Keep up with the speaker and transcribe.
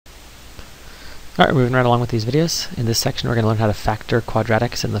Alright, moving right along with these videos. In this section we're going to learn how to factor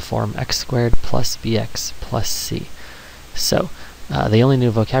quadratics in the form x squared plus bx plus c. So, the only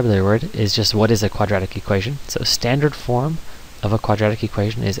new vocabulary word is just what is a quadratic equation. So standard form of a quadratic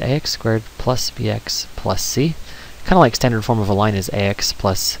equation is ax squared plus bx plus c. Kind of like standard form of a line is ax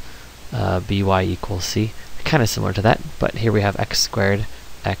plus by equals c. Kind of similar to that, but here we have x squared,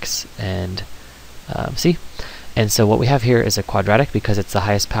 x, and c. And so what we have here is a quadratic because its the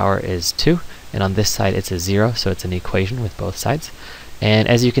highest power is 2, and on this side it's a 0, so it's an equation with both sides. And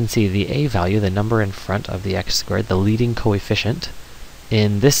as you can see, the a value, the number in front of the x squared, the leading coefficient,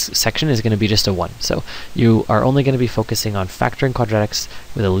 in this section is going to be just a 1. So you are only going to be focusing on factoring quadratics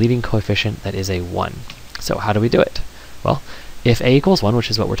with a leading coefficient that is a 1. So how do we do it? Well, if a equals 1, which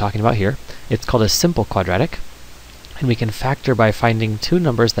is what we're talking about here, it's called a simple quadratic, and we can factor by finding two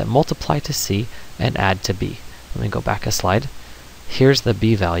numbers that multiply to c and add to b. Let me go back a slide. Here's the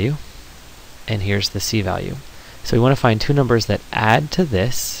b value, and here's the c value. So we want to find two numbers that add to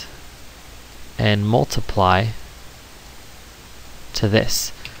this and multiply to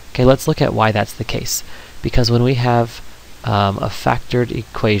this. Okay, let's look at why that's the case. Because when we have a factored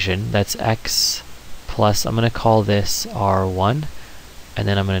equation that's x plus, I'm going to call this r1, and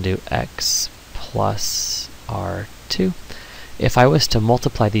then I'm going to do x plus r2. If I was to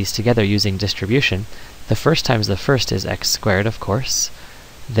multiply these together using distribution, the first times the first is x squared, of course,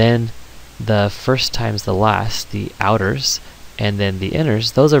 then the first times the last, the outers, and then the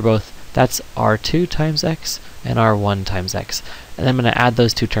inners, those are both, that's r2 times x and r1 times x. And I'm going to add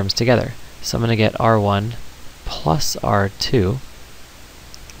those two terms together. So I'm going to get r1 plus r2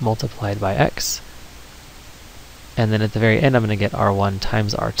 multiplied by x. And then at the very end I'm going to get r1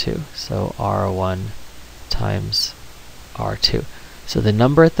 times r2. So r1 times r2. So the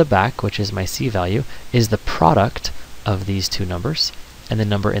number at the back, which is my c value, is the product of these two numbers. And the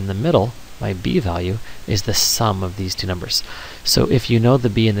number in the middle, my b value, is the sum of these two numbers. So if you know the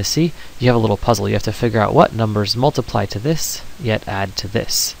b and the c, you have a little puzzle. You have to figure out what numbers multiply to this, yet add to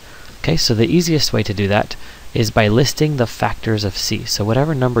this. Okay, so the easiest way to do that is by listing the factors of c. So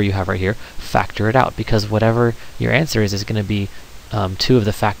whatever number you have right here, factor it out, because whatever your answer is going to be two of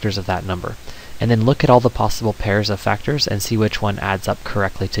the factors of that number. And then look at all the possible pairs of factors and see which one adds up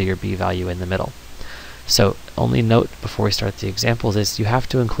correctly to your b value in the middle. So only note before we start the examples is you have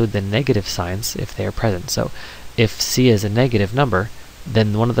to include the negative signs if they are present. So if c is a negative number,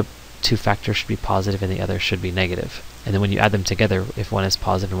 then one of the two factors should be positive and the other should be negative. And then when you add them together, if one is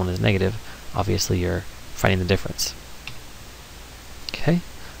positive and one is negative, obviously you're finding the difference. Okay.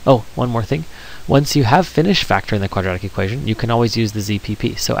 Oh, one more thing. Once you have finished factoring the quadratic equation, you can always use the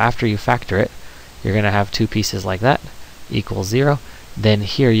ZPP. So after you factor it, you're going to have two pieces like that, equals 0. Then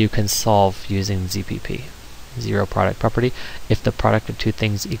here you can solve using ZPP, Zero Product property. If the product of two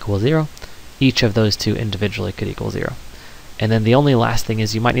things equals 0, each of those two individually could equal 0. And then the only last thing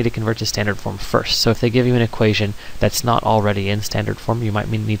is you might need to convert to standard form first. So if they give you an equation that's not already in standard form, you might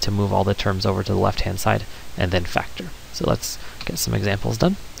need to move all the terms over to the left-hand side and then factor. So let's get some examples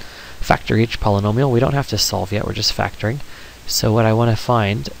done. Factor each polynomial. We don't have to solve yet, we're just factoring. So what I want to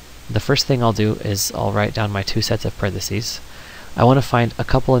find, the first thing I'll do is I'll write down my two sets of parentheses. I want to find a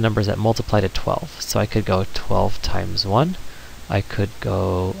couple of numbers that multiply to 12. So I could go 12 times 1, I could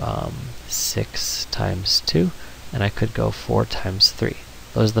go 6 times 2, and I could go 4 times 3.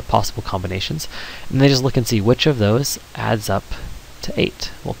 Those are the possible combinations. And then just look and see which of those adds up to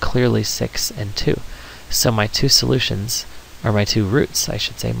 8. Well, clearly 6 and 2. So my two solutions, or my two roots, I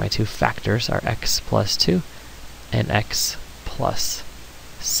should say, my two factors are x plus 2 and x plus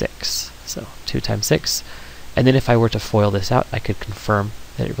 6. So 2 times 6. And then if I were to FOIL this out, I could confirm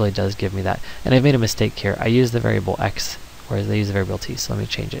that it really does give me that. And I've made a mistake here. I used the variable x, whereas they use the variable t. So let me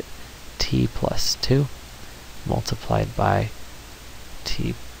change it. T plus 2 multiplied by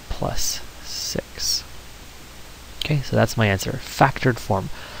t plus 6. Okay, so that's my answer. Factored form.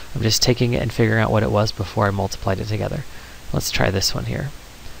 I'm just taking it and figuring out what it was before I multiplied it together. Let's try this one here.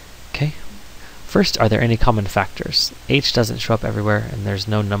 Okay. First, are there any common factors? H doesn't show up everywhere, and there's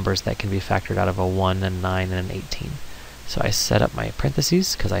no numbers that can be factored out of a 1, a 9, and an 18. So I set up my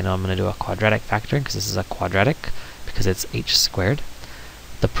parentheses, because I know I'm going to do a quadratic factoring, because this is a quadratic, because it's h squared.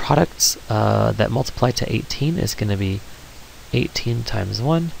 The products that multiply to 18 is going to be 18 times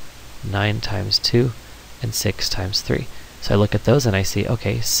 1, 9 times 2, and 6 times 3. So I look at those and I see,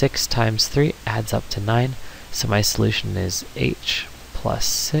 okay, 6 times 3 adds up to 9, so my solution is h plus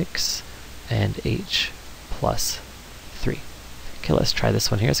 6 and h plus 3. Okay, let's try this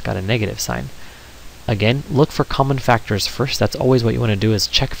one here. It's got a negative sign. Again, look for common factors first. That's always what you want to do, is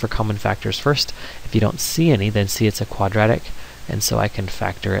check for common factors first. If you don't see any, then see it's a quadratic, and so I can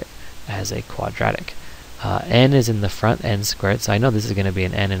factor it as a quadratic. N is in the front, n squared, so I know this is going to be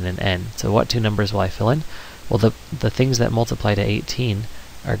an n and an n. So what two numbers will I fill in? Well, the things that multiply to 18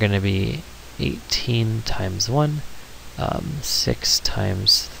 are going to be 18 times 1, 6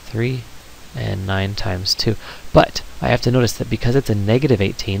 times 3, and 9 times 2. But I have to notice that because it's a negative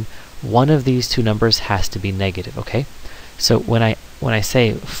 18, one of these two numbers has to be negative, okay? So when I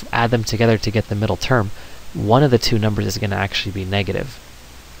say add them together to get the middle term, one of the two numbers is going to actually be negative.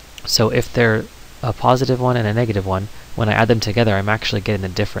 So if they're a positive one and a negative one, when I add them together, I'm actually getting the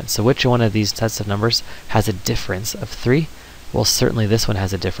difference. So which one of these sets of numbers has a difference of 3? Well, certainly this one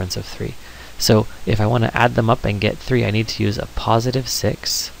has a difference of 3. So if I want to add them up and get 3, I need to use a positive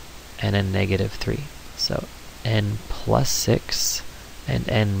 6 and a negative 3. So n plus 6 and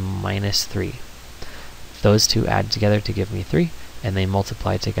n minus 3. Those two add together to give me 3, and they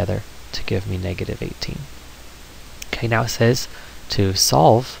multiply together to give me negative 18. Okay, now it says to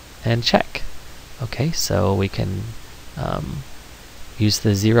solve and check. Okay, so we can use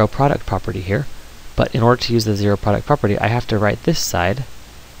the zero product property here, but in order to use the zero product property, I have to write this side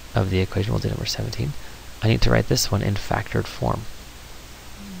of the equation. We'll do number 17. I need to write this one in factored form.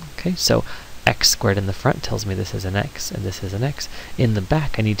 Okay, so x squared in the front tells me this is an x and this is an x. In the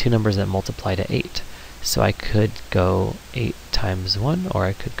back, I need two numbers that multiply to 8. So I could go 8 times 1, or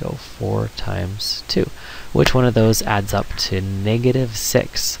I could go 4 times 2. Which one of those adds up to negative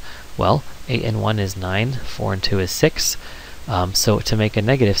 6? Well, 8 and 1 is 9, 4 and 2 is 6. So to make a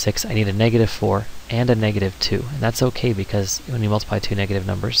negative 6, I need a negative 4 and a negative 2. And that's okay because when you multiply two negative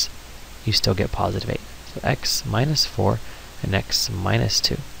numbers, you still get positive 8. So x minus 4 and x minus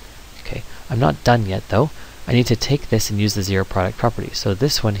 2. Okay, I'm not done yet though. I need to take this and use the zero product property. So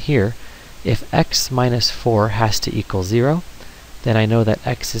this one here, if x minus 4 has to equal 0, then I know that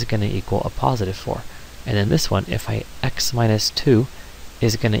x is going to equal a positive 4. And then this one, if x minus 2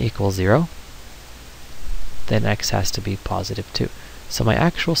 is going to equal 0, then x has to be positive 2. So my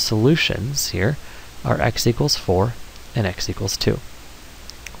actual solutions here are x equals 4 and x equals 2.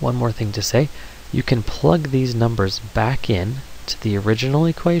 One more thing to say, you can plug these numbers back in to the original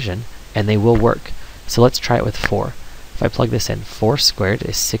equation and they will work. So let's try it with 4. If I plug this in, 4 squared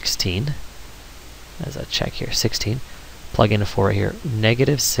is 16. As a check here, 16. Plug in a 4 right here.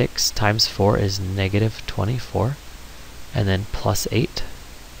 Negative 6 times 4 is negative 24. And then plus 8.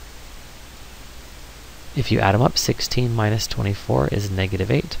 If you add them up, 16 minus 24 is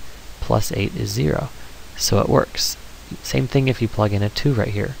negative 8. Plus 8 is 0. So it works. Same thing if you plug in a 2 right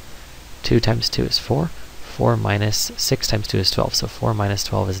here. 2 times 2 is 4. 4 minus 6 times 2 is 12. So 4 minus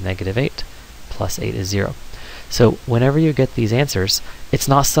 12 is negative 8. Plus 8 is 0. So whenever you get these answers, it's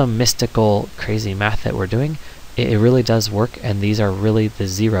not some mystical, crazy math that we're doing. It really does work, and these are really the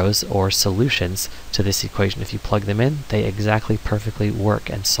zeros or solutions to this equation. If you plug them in, they exactly perfectly work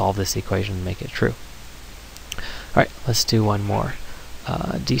and solve this equation and make it true. Alright, let's do one more.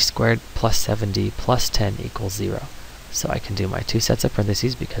 D squared plus 7d plus 10 equals 0. So I can do my two sets of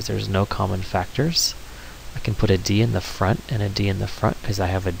parentheses because there's no common factors. I can put a d in the front and a d in the front because I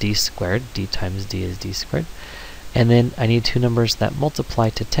have a d squared. D times d is d squared. And then I need two numbers that multiply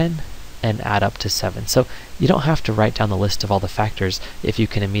to 10 and add up to 7. So you don't have to write down the list of all the factors if you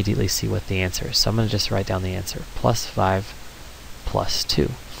can immediately see what the answer is. So I'm going to just write down the answer. Plus 5 plus 2.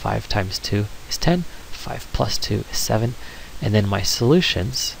 5 times 2 is 10. 5 plus 2 is 7. And then my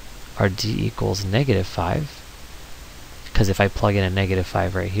solutions are d equals negative 5. Because if I plug in a negative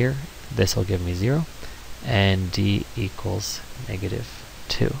 5 right here, this will give me 0. And d equals negative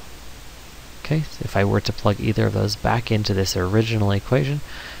 2. Okay, so if I were to plug either of those back into this original equation,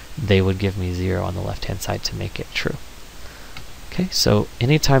 they would give me 0 on the left-hand side to make it true. Okay, so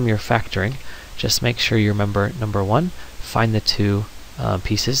anytime you're factoring, just make sure you remember, number 1, find the two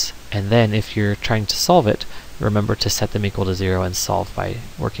pieces, and then if you're trying to solve it, remember to set them equal to 0 and solve by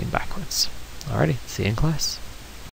working backwards. Alrighty, see you in class.